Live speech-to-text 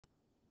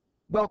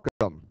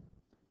Welcome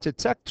to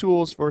Tech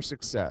Tools for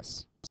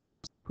Success,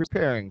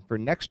 preparing for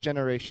next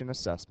generation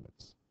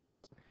assessments.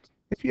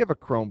 If you have a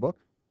Chromebook,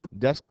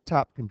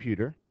 desktop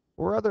computer,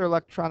 or other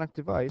electronic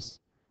device,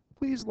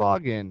 please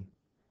log in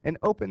and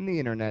open the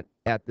internet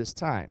at this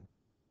time.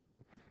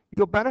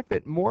 You'll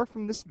benefit more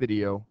from this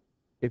video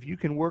if you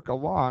can work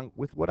along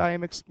with what I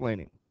am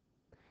explaining.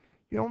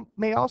 You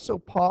may also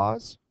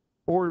pause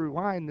or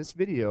rewind this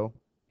video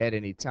at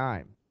any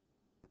time.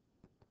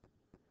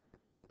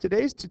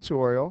 Today's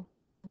tutorial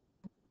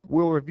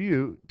will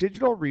review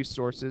digital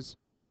resources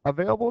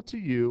available to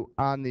you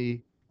on the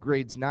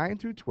grades 9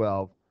 through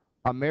 12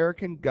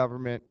 American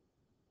Government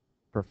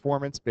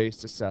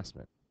Performance-Based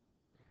Assessment.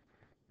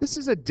 This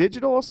is a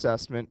digital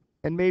assessment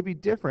and may be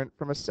different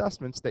from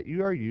assessments that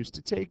you are used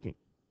to taking.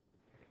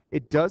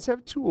 It does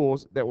have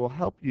tools that will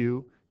help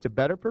you to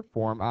better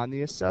perform on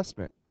the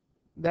assessment.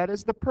 That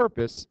is the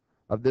purpose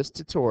of this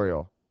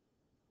tutorial.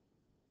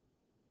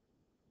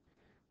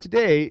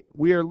 Today,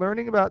 we are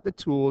learning about the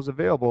tools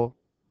available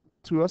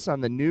to us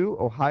on the new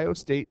Ohio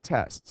State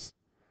tests.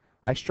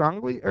 I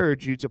strongly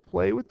urge you to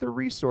play with the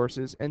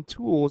resources and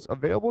tools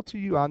available to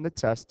you on the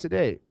test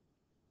today.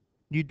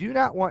 You do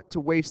not want to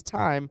waste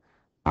time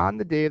on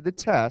the day of the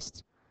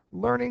test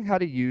learning how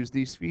to use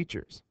these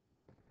features.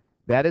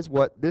 That is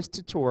what this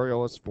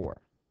tutorial is for.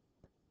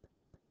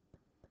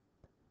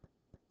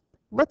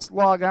 Let's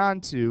log on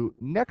to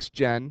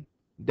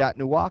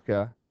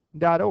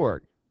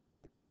nextgen.newaka.org.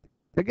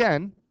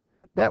 Again,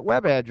 that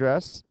web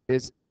address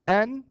is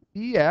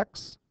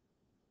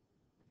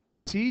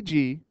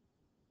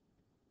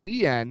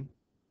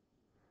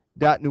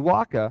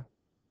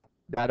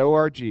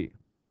nextgen.newaka.org.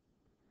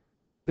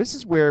 This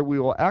is where we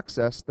will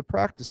access the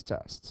practice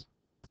tests.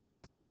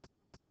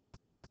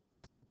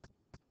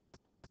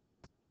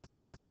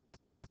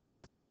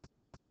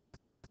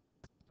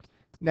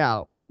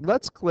 Now,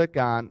 let's click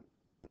on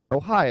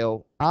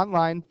Ohio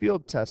Online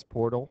Field Test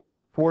Portal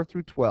 4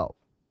 through 12.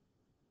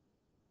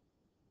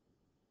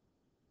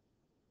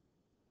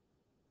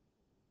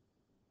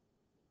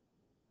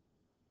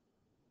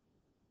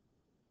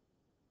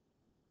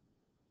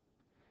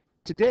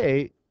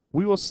 Today,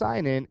 we will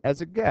sign in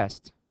as a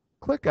guest.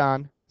 Click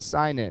on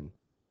Sign In.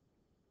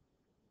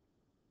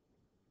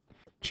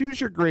 Choose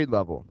your grade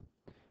level.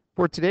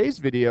 For today's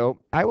video,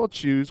 I will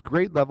choose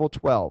grade level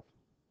 12.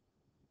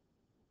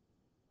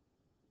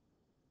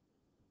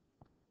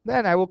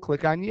 Then I will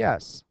click on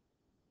Yes.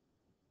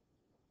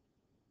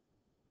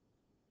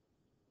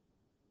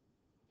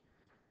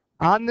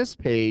 On this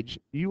page,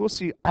 you will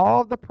see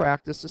all of the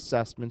practice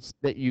assessments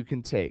that you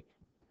can take.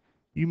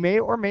 You may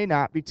or may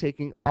not be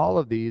taking all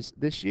of these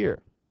this year.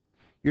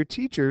 Your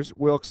teachers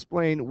will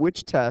explain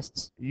which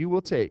tests you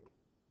will take.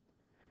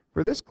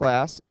 For this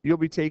class, you'll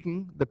be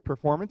taking the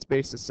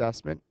performance-based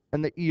assessment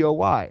and the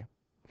EOY.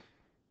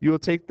 You will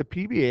take the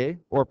PBA,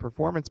 or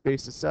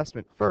performance-based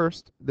assessment,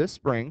 first this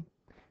spring,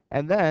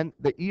 and then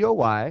the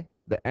EOY,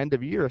 the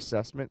end-of-year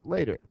assessment,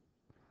 later.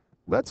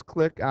 Let's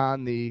click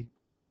on the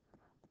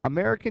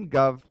American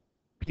Gov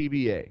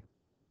PBA.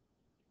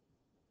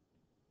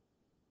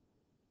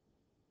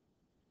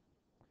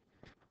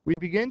 We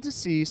begin to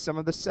see some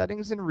of the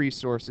settings and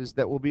resources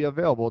that will be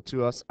available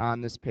to us on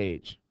this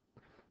page.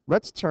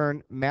 Let's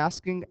turn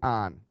masking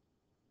on.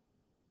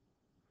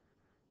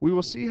 We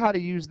will see how to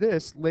use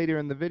this later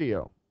in the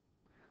video.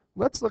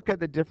 Let's look at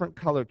the different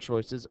color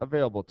choices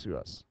available to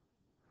us.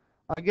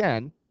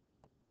 Again,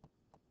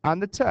 on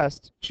the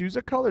test, choose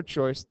a color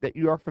choice that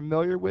you are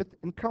familiar with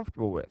and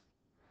comfortable with.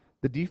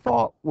 The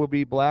default will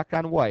be black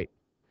on white.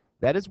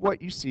 That is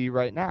what you see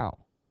right now.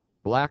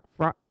 Black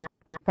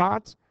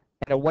font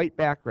and a white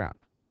background.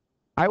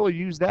 I will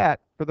use that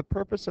for the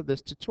purpose of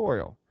this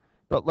tutorial,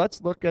 but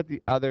let's look at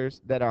the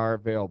others that are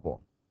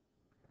available.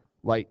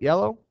 Light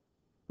yellow,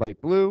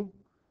 light blue,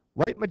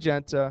 light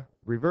magenta,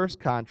 reverse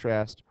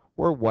contrast,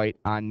 or white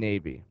on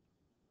navy.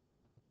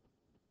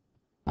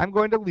 I'm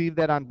going to leave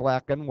that on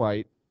black and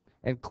white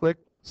and click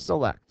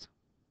Select.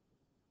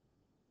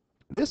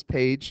 This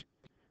page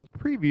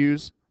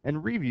previews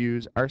and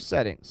reviews our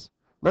settings.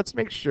 Let's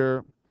make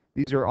sure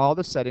these are all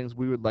the settings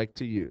we would like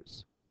to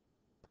use.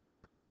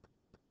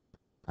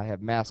 I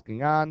have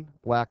masking on,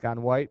 black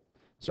on white,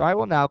 so I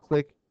will now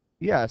click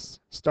Yes,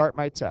 Start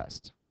My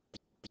Test.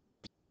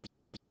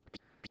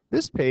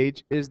 This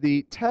page is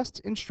the test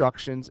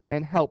instructions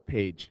and help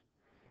page.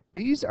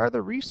 These are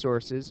the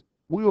resources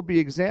we will be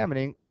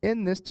examining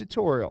in this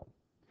tutorial.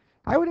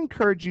 I would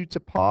encourage you to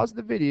pause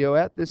the video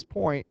at this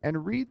point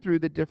and read through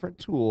the different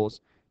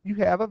tools you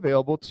have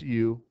available to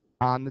you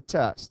on the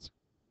test.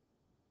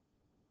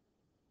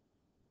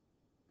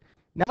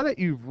 Now that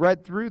you've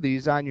read through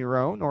these on your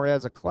own or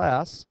as a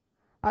class,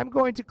 I'm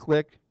going to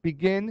click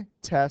Begin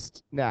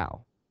Test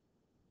Now.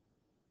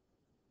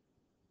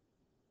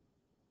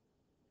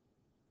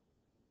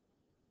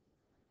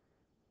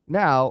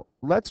 Now,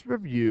 let's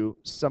review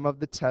some of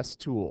the test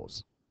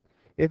tools.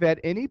 If at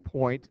any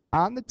point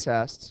on the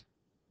test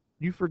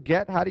you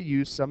forget how to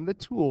use some of the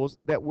tools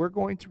that we're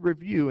going to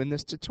review in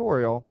this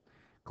tutorial,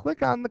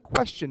 click on the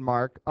question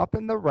mark up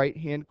in the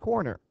right-hand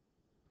corner.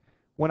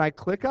 When I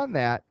click on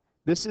that,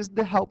 this is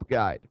the help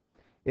guide.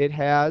 It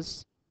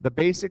has the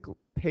basic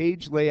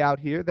page layout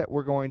here that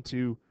we're going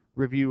to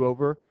review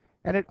over,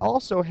 and it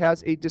also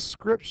has a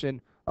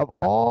description of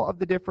all of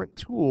the different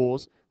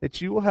tools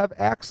that you will have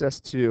access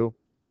to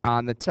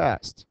on the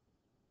test.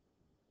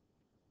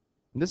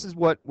 And this is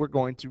what we're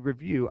going to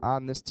review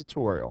on this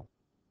tutorial.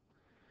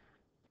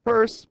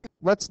 First,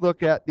 let's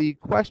look at the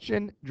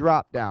question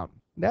drop-down.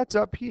 That's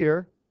up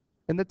here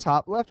in the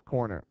top left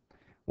corner.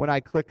 When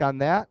I click on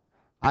that,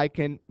 I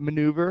can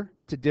maneuver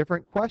to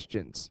different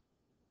questions.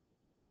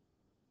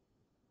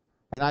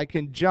 And I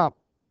can jump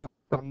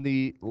from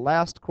the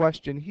last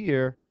question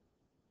here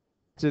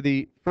to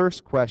the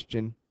first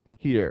question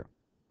here.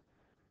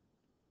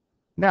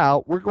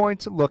 Now, we're going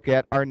to look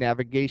at our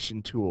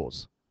navigation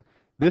tools.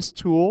 This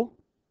tool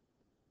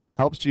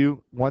helps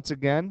you, once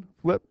again,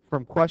 flip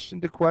from question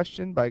to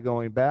question by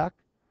going back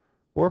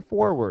or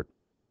forward.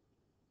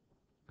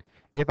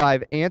 If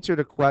I've answered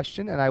a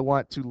question and I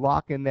want to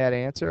lock in that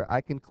answer, I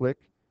can click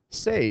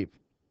Save.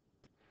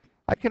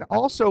 I can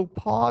also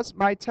pause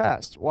my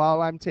test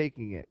while I'm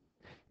taking it.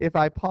 If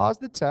I pause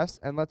the test,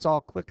 and let's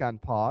all click on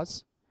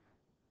pause,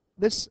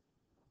 this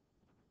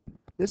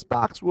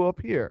box will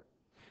appear.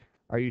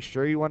 Are you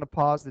sure you want to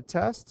pause the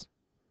test?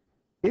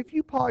 If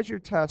you pause your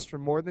test for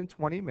more than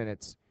 20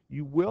 minutes,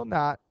 you will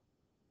not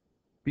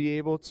be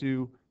able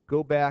to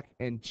go back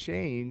and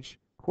change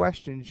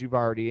questions you've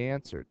already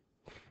answered.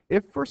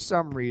 If for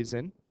some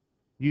reason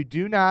you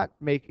do not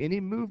make any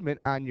movement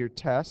on your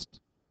test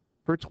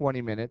for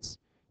 20 minutes,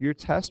 your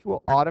test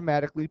will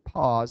automatically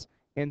pause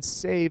and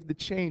save the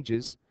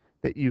changes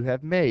that you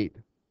have made.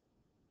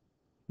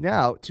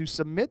 Now, to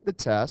submit the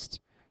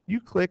test,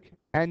 you click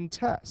End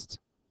Test.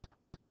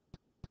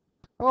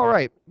 All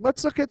right,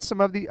 let's look at some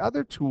of the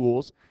other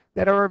tools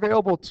that are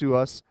available to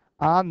us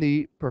on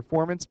the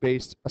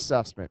performance-based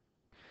assessment.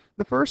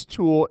 The first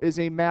tool is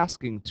a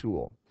masking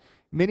tool.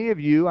 Many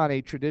of you on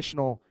a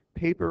traditional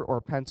paper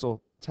or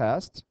pencil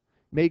test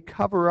may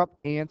cover up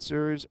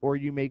answers, or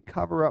you may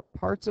cover up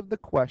parts of the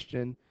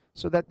question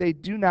so that they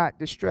do not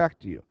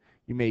distract you.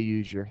 You may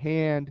use your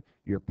hand,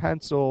 your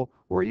pencil,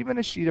 or even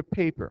a sheet of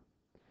paper.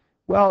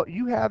 Well,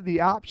 you have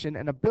the option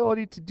and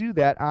ability to do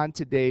that on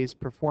today's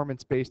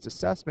performance-based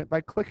assessment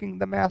by clicking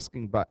the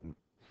masking button.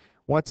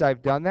 Once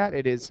I've done that,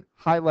 it is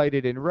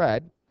highlighted in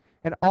red,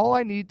 and all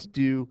I need to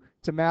do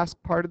to mask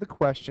part of the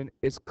question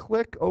is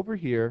click over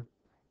here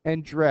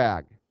and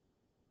drag.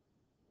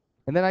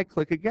 And then I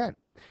click again.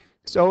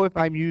 So if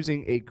I'm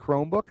using a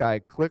Chromebook, I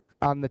click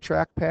on the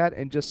trackpad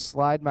and just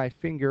slide my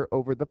finger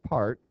over the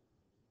part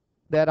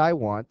that I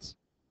want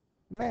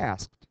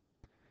masked.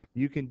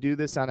 You can do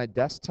this on a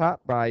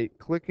desktop by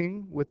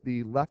clicking with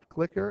the left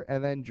clicker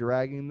and then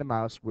dragging the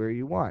mouse where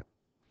you want.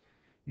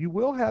 You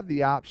will have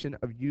the option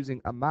of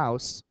using a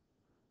mouse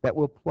that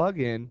will plug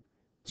in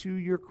to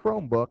your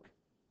Chromebook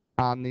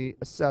on the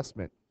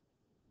assessment.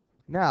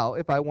 Now,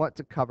 if I want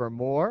to cover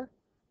more,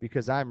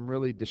 because I'm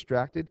really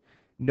distracted,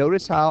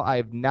 notice how I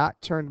have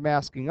not turned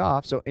masking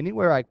off, so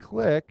anywhere I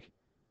click,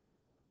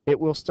 it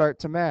will start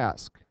to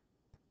mask.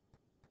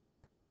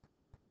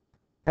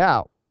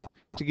 Now,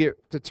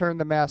 to turn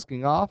the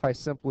masking off, I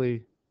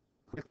simply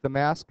click the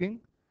masking,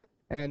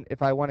 and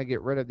if I want to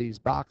get rid of these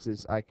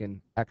boxes, I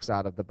can X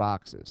out of the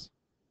boxes.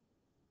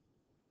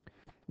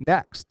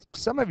 Next,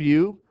 some of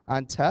you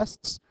on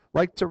tests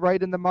like to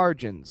write in the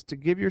margins to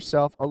give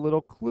yourself a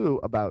little clue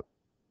about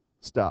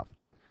stuff,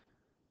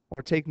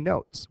 or take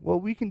notes. Well,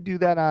 we can do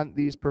that on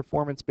these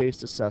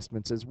performance-based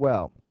assessments as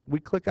well. We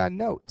click on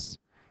Notes,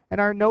 and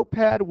our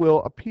notepad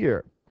will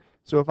appear.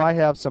 So if I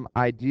have some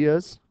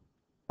ideas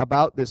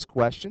about this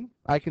question,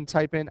 I can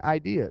type in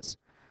ideas.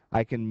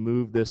 I can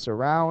move this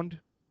around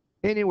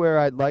anywhere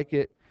I'd like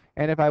it,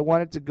 and if I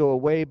want it to go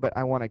away but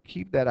I want to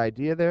keep that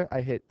idea there, I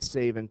hit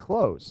Save and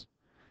Close.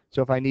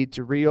 So if I need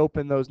to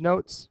reopen those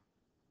notes,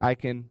 I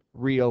can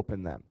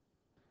reopen them.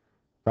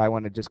 If I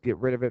want to just get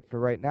rid of it for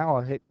right now,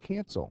 I'll hit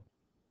Cancel.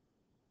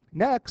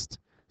 Next,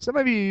 some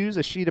of you use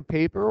a sheet of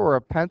paper or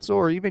a pencil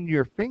or even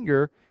your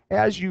finger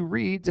as you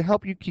read to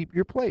help you keep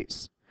your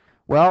place.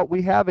 Well,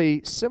 we have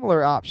a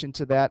similar option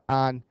to that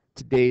on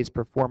today's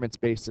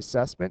performance-based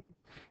assessment,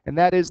 and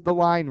that is the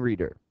line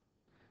reader.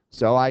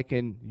 So I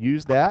can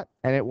use that,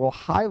 and it will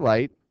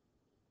highlight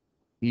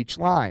each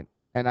line.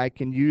 And I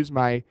can use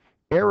my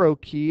arrow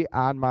key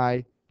on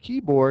my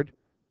keyboard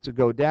to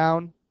go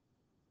down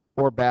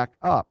or back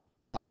up.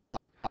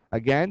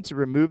 Again, to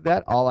remove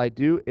that, all I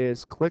do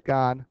is click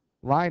on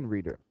Line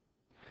Reader.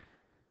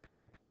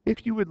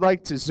 If you would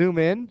like to zoom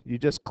in, you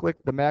just click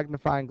the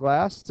magnifying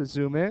glass to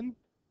zoom in,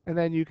 and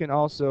then you can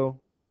also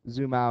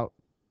zoom out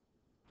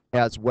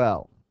as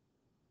well.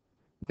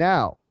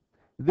 Now,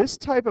 this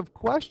type of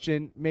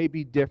question may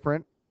be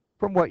different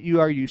from what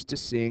you are used to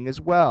seeing as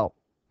well.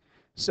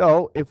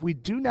 So, if we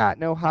do not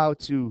know how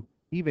to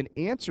even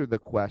answer the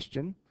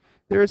question,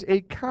 there's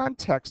a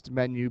context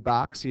menu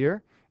box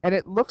here, and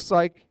it looks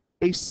like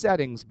a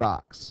settings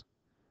box.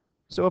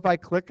 So if I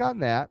click on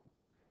that,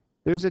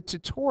 there's a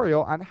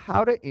tutorial on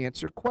how to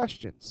answer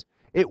questions.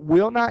 It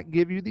will not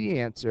give you the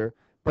answer,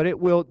 but it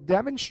will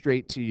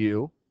demonstrate to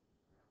you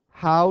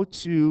how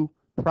to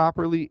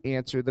properly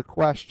answer the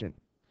question.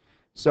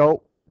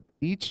 So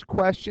each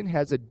question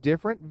has a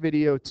different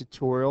video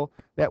tutorial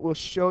that will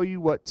show you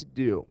what to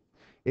do.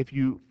 If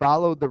you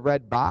follow the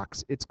red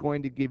box, it's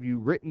going to give you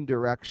written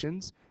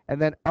directions,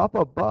 and then up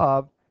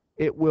above,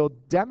 it will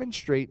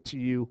demonstrate to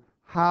you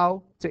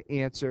how to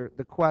answer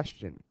the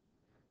question.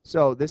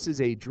 So this is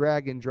a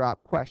drag and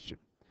drop question.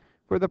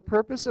 For the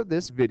purpose of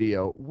this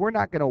video, we're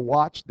not going to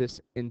watch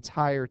this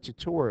entire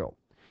tutorial.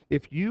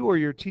 If you or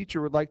your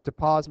teacher would like to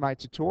pause my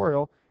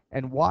tutorial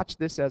and watch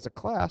this as a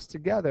class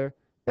together,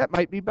 that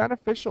might be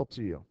beneficial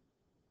to you.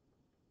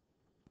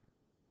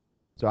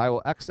 So I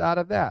will X out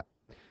of that.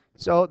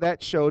 So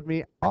that showed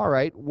me, all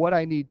right, what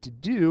I need to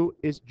do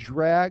is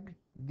drag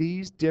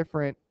these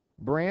different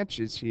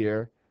branches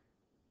here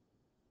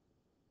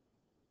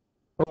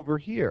over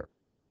here.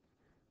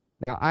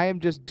 Now I am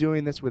just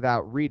doing this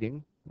without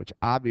reading, which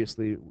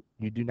obviously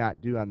you do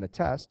not do on the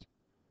test,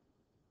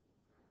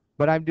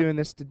 but I'm doing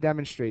this to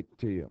demonstrate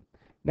to you.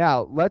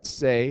 Now let's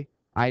say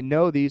I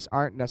know these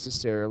aren't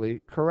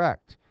necessarily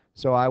correct,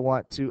 so I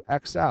want to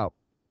X out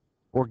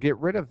or get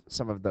rid of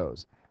some of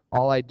those.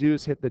 All I do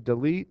is hit the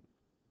delete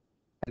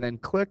and then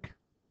click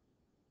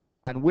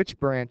on which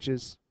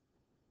branches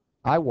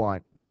I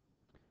want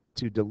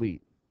to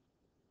delete.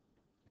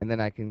 And then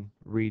I can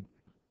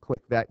click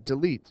that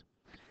delete.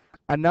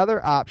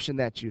 Another option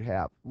that you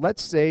have,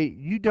 let's say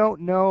you don't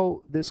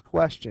know this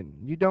question.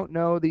 You don't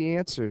know the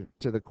answer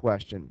to the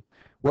question.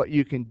 What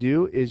you can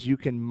do is you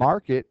can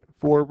mark it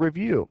for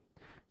review.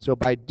 So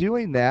by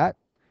doing that,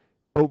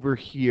 over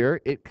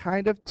here, it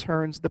kind of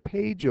turns the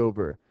page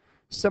over.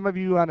 Some of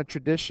you on a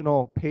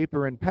traditional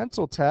paper and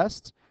pencil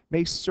test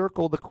may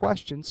circle the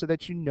question so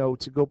that you know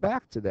to go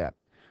back to that.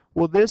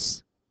 Well,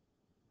 this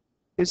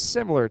is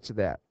similar to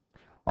that.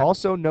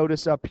 Also,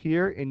 notice up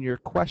here in your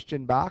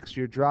question box,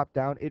 your drop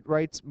down, it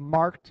writes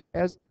marked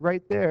as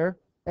right there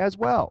as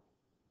well.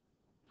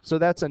 So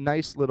that's a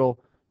nice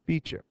little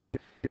feature.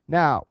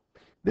 Now,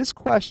 this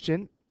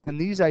question and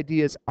these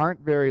ideas aren't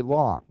very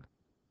long.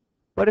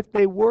 But if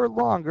they were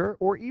longer,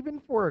 or even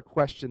for a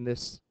question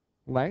this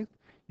length,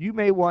 you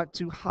may want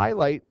to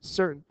highlight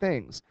certain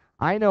things.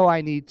 I know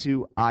I need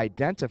to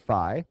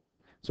identify,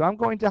 so I'm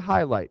going to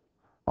highlight.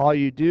 All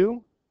you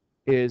do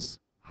is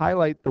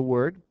highlight the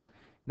word.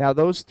 Now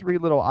those three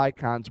little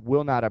icons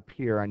will not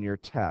appear on your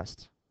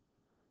test.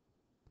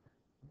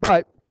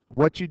 But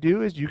what you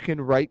do is you can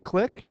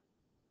right-click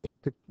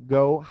to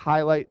go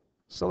highlight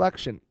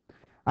selection.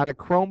 On a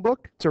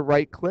Chromebook, to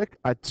right-click,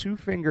 a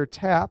two-finger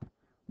tap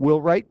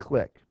will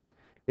right-click.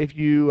 If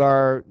you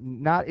are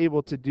not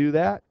able to do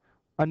that,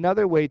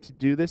 another way to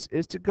do this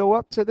is to go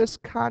up to this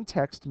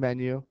context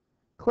menu,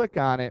 click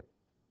on it,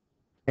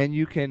 and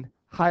you can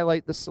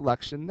highlight the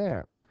selection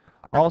there.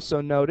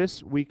 Also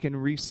notice we can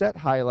reset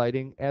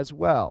highlighting as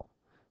well.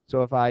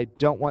 So if I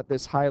don't want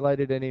this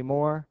highlighted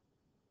anymore,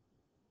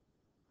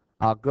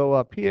 I'll go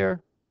up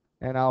here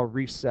and I'll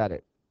reset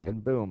it.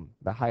 And boom,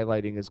 the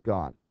highlighting is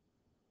gone.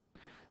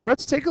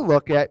 Let's take a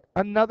look at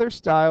another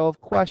style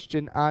of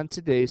question on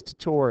today's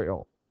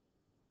tutorial.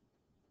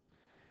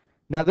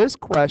 Now this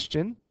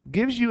question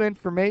gives you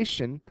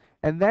information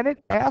and then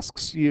it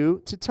asks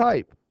you to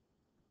type.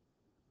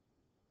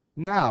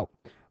 Now,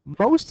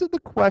 most of the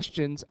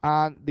questions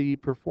on the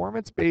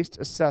performance-based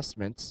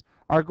assessments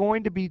are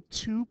going to be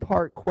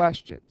two-part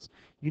questions.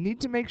 You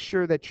need to make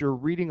sure that you're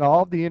reading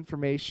all of the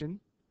information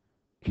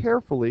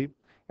carefully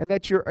and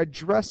that you're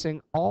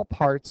addressing all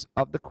parts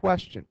of the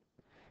question.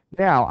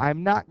 Now,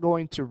 I'm not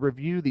going to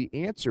review the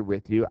answer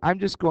with you. I'm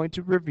just going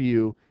to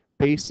review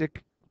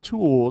basic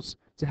tools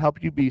to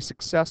help you be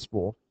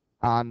successful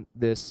on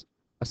this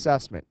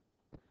assessment.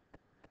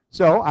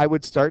 So I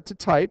would start to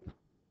type.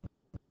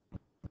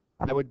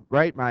 I would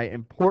write my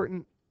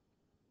important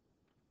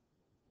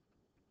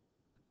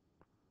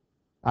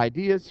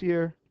ideas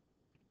here.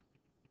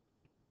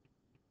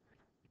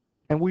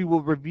 And we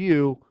will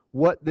review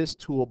what this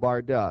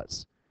toolbar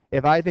does.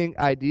 If I think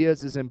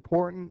ideas is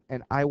important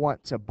and I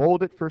want to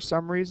bold it for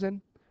some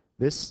reason,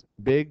 this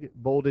big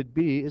bolded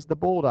B is the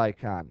bold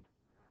icon.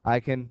 I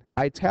can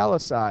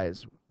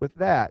italicize with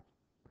that,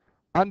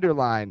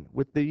 underline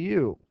with the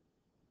U.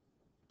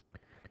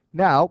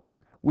 Now,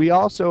 we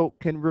also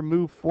can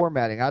remove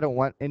formatting. I don't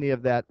want any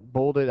of that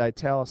bolded,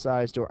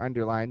 italicized, or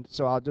underlined,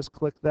 so I'll just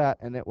click that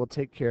and it will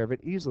take care of it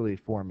easily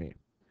for me.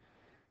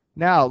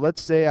 Now,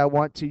 let's say I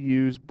want to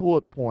use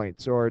bullet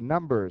points or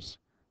numbers.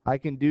 I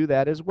can do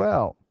that as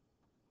well.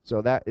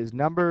 So that is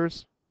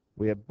numbers.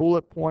 We have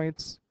bullet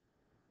points.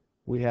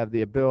 We have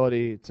the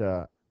ability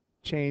to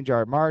change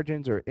our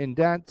margins or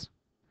indent.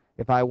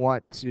 If I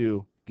want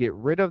to get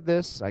rid of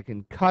this, I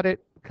can cut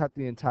it, cut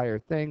the entire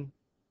thing.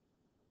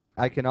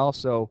 I can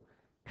also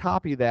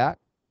copy that.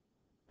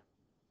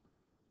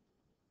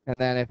 And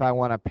then if I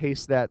want to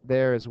paste that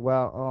there as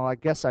well, oh, I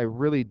guess I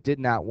really did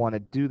not want to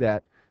do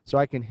that. So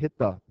I can hit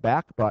the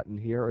back button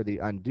here or the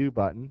undo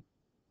button.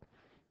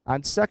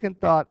 On second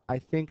thought, I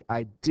think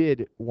I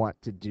did want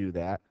to do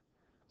that.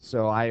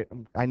 So I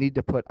need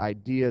to put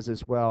ideas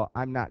as well.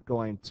 I'm not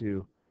going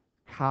to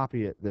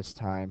copy it this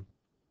time.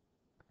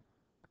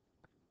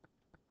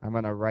 I'm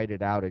going to write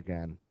it out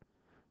again.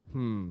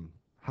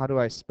 How do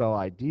I spell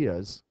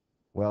ideas?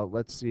 Well,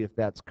 let's see if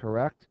that's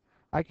correct.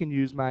 I can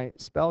use my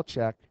spell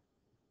check,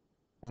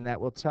 and that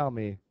will tell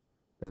me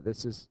that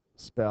this is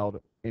spelled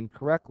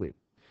incorrectly.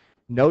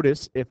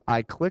 Notice if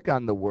I click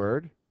on the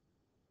word,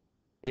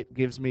 it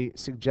gives me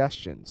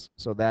suggestions.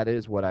 So that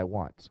is what I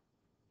want.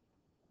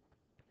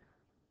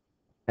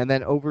 And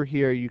then over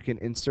here, you can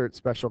insert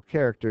special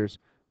characters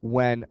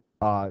when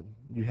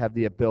you have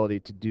the ability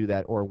to do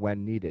that or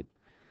when needed.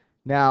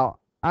 Now,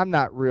 I'm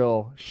not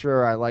real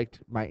sure I liked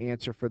my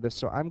answer for this,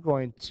 so I'm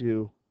going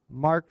to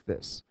mark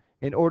this.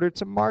 In order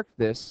to mark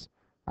this,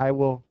 I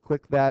will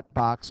click that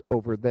box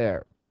over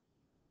there.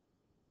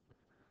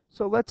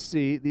 So let's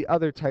see the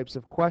other types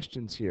of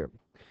questions here.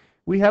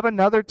 We have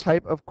another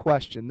type of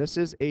question. This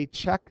is a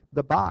check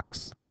the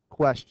box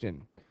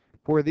question.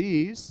 For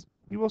these,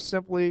 you will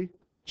simply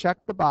check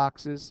the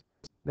boxes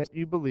that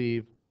you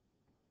believe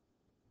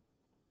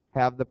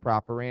have the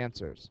proper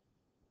answers.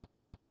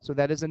 So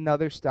that is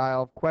another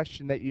style of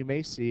question that you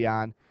may see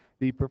on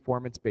the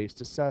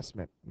performance-based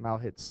assessment. And I'll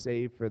hit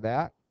save for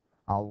that.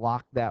 I'll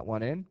lock that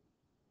one in.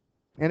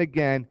 And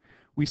again,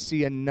 we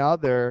see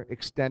another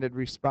extended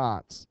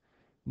response.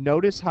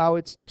 Notice how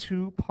it's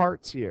two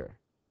parts here.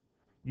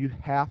 You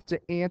have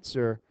to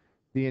answer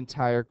the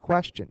entire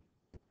question.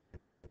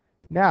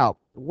 Now,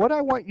 what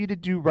I want you to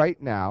do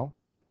right now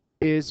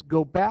is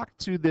go back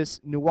to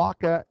this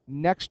NWACA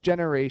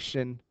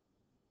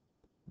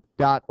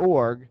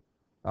nextgeneration.org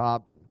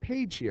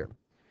page here.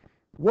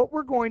 What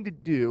we're going to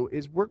do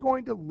is we're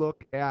going to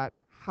look at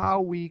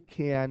how we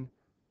can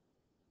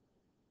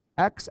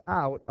X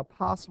out a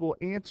possible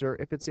answer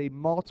if it's a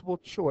multiple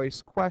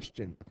choice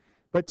question.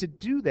 But to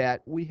do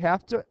that, we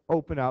have to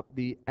open up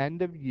the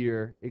end of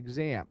year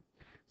exam.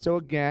 So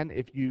again,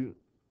 if you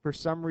for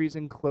some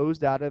reason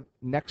closed out of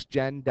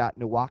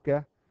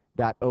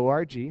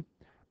nextgen.nwaka.org,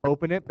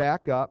 open it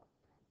back up,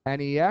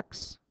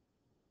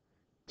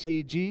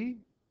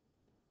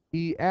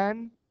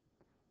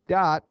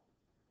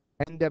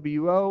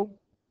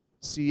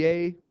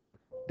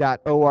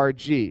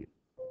 nextgen.nwoca.org.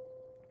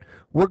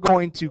 We're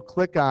going to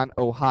click on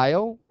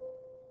Ohio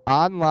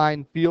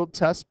Online Field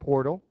Test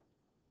Portal.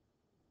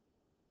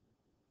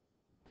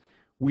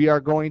 We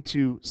are going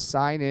to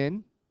sign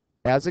in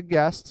as a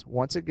guest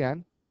once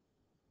again.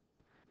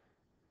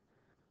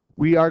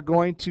 We are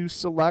going to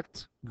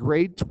select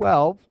grade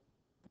 12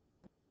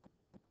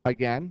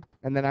 again,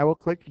 and then I will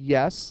click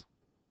yes.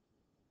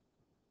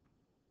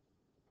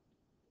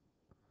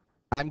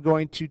 I'm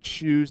going to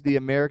choose the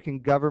American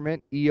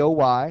Government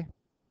EOY.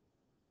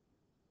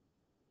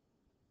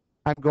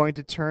 I'm going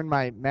to turn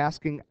my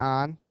masking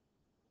on.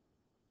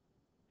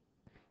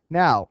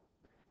 Now,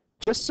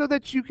 just so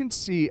that you can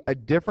see a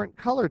different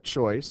color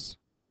choice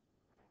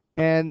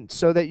and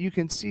so that you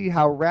can see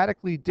how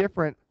radically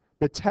different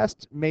the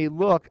test may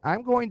look,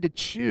 I'm going to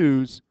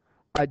choose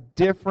a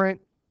different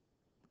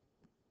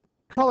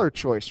color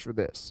choice for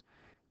this.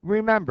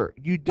 Remember,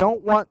 you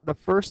don't want the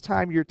first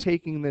time you're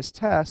taking this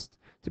test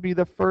to be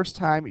the first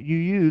time you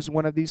use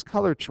one of these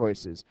color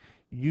choices.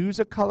 Use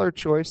a color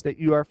choice that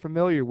you are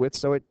familiar with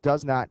so it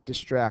does not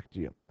distract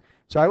you.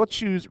 So I will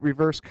choose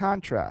reverse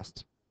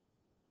contrast,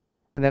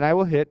 and then I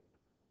will hit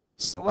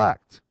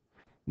select.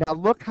 Now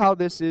look how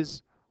this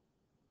is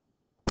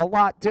a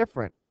lot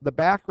different. The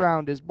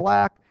background is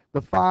black,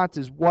 the font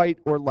is white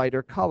or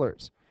lighter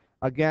colors.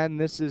 Again,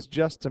 this is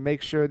just to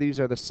make sure these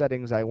are the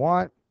settings I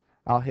want.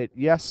 I'll hit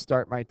yes,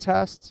 start my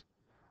test.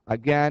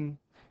 Again,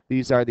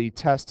 these are the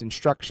test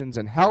instructions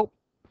and help.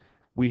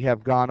 We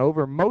have gone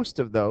over most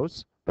of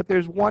those, but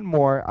there's one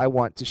more I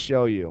want to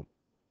show you.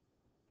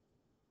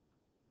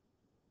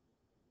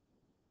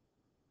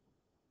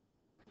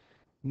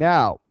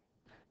 Now,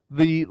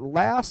 the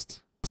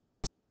last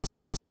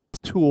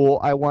tool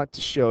I want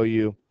to show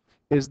you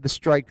is the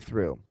strike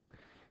through.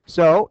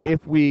 So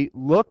if we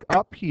look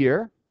up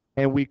here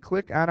and we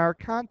click on our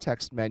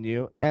context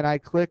menu and I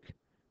click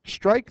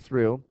strike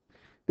through,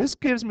 this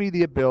gives me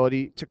the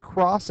ability to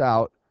cross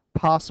out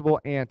possible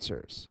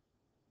answers.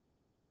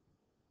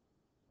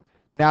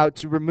 Now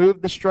to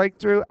remove the strike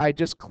through, I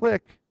just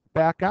click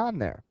back on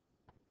there.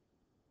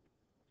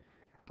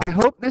 I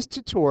hope this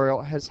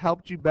tutorial has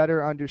helped you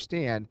better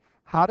understand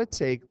how to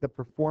take the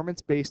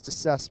performance-based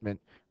assessment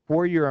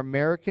for your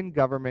American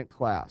government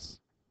class.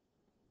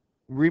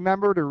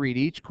 Remember to read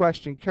each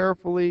question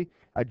carefully,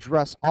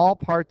 address all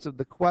parts of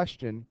the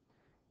question,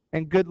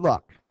 and good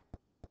luck.